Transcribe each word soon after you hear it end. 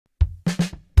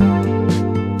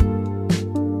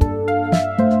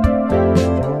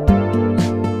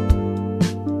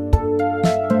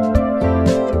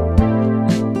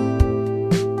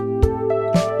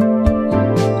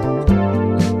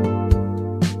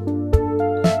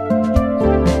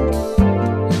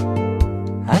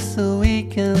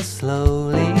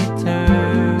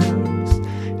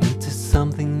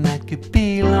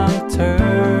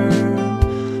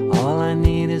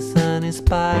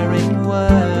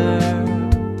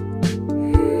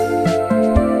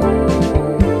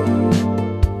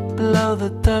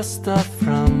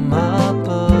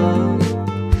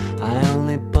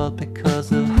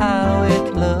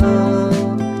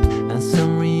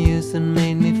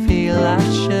I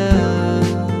should.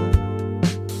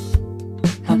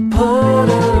 I put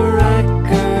a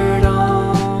record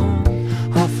on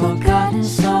a forgotten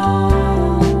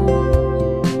song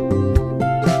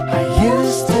I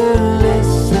used to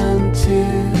listen to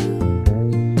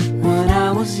when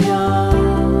I was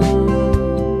young.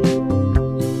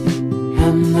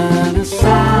 And then a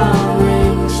sound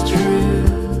rings true,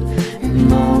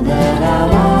 and all that I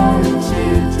want to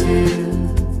do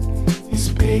is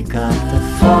pick up the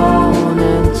phone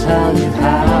and tell you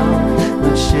how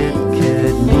much it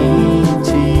could mean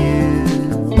to you.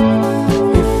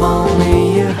 If only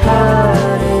you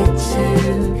heard it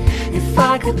too. If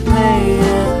I could play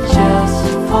it just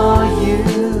for you,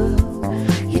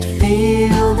 you'd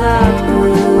feel that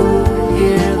groove,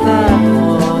 hear that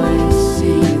voice,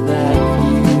 see that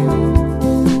view.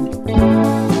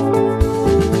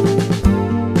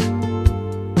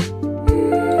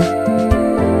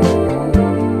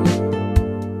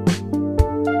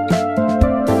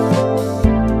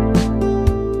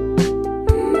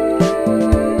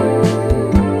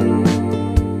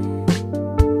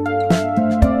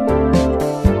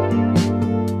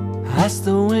 As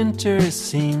the winter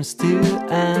seems to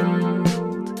end,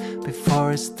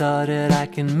 before it started I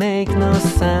can make no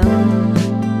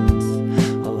sense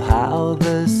of how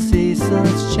the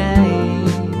seasons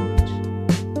change.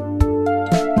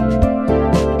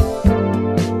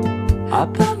 I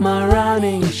put my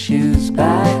running shoes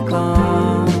back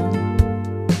on,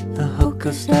 the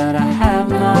hookers that I have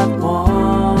not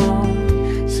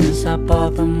worn since I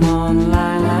bought them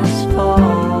online last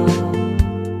fall.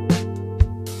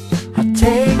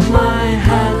 Take my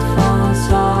headphones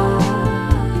off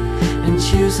and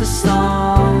choose a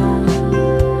song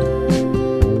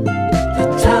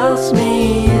that tells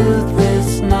me youth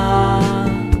is not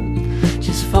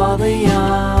just for the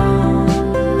young.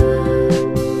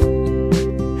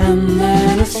 And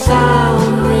then a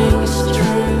sound rings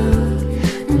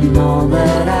true, and all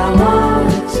that I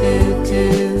want to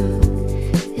do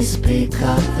is pick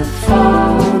up the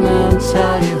phone and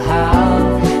tell you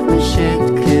how much it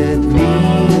could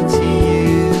mean to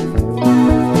you.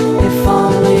 If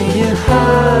only you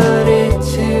heard it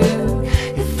too.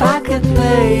 If I could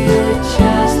play it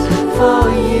just for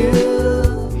you,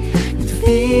 you'd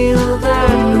feel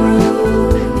that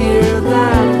groove, hear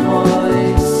that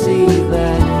voice, see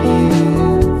that view.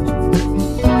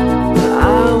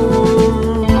 I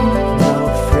want no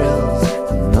frills,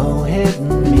 no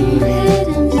hidden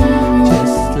meaning,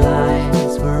 just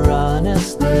lines where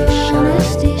honesty shines.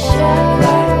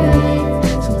 Write me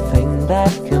something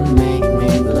that can make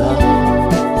me glow.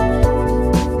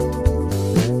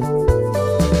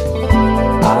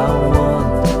 I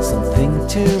want something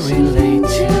to relate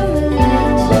to,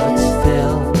 but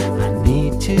still I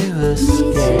need to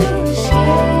escape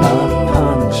a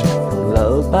punch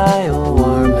followed by a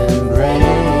warm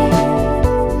embrace,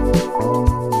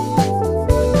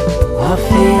 a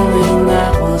feeling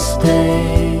that will stay.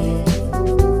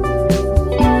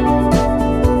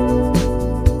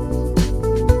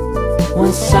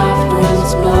 When soft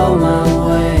winds blow my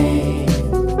way,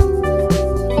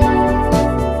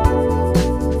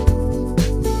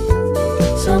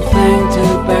 something to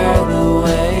bear the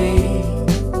weight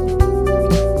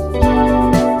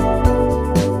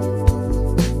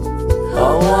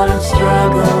of what I'm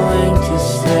struggling to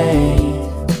say.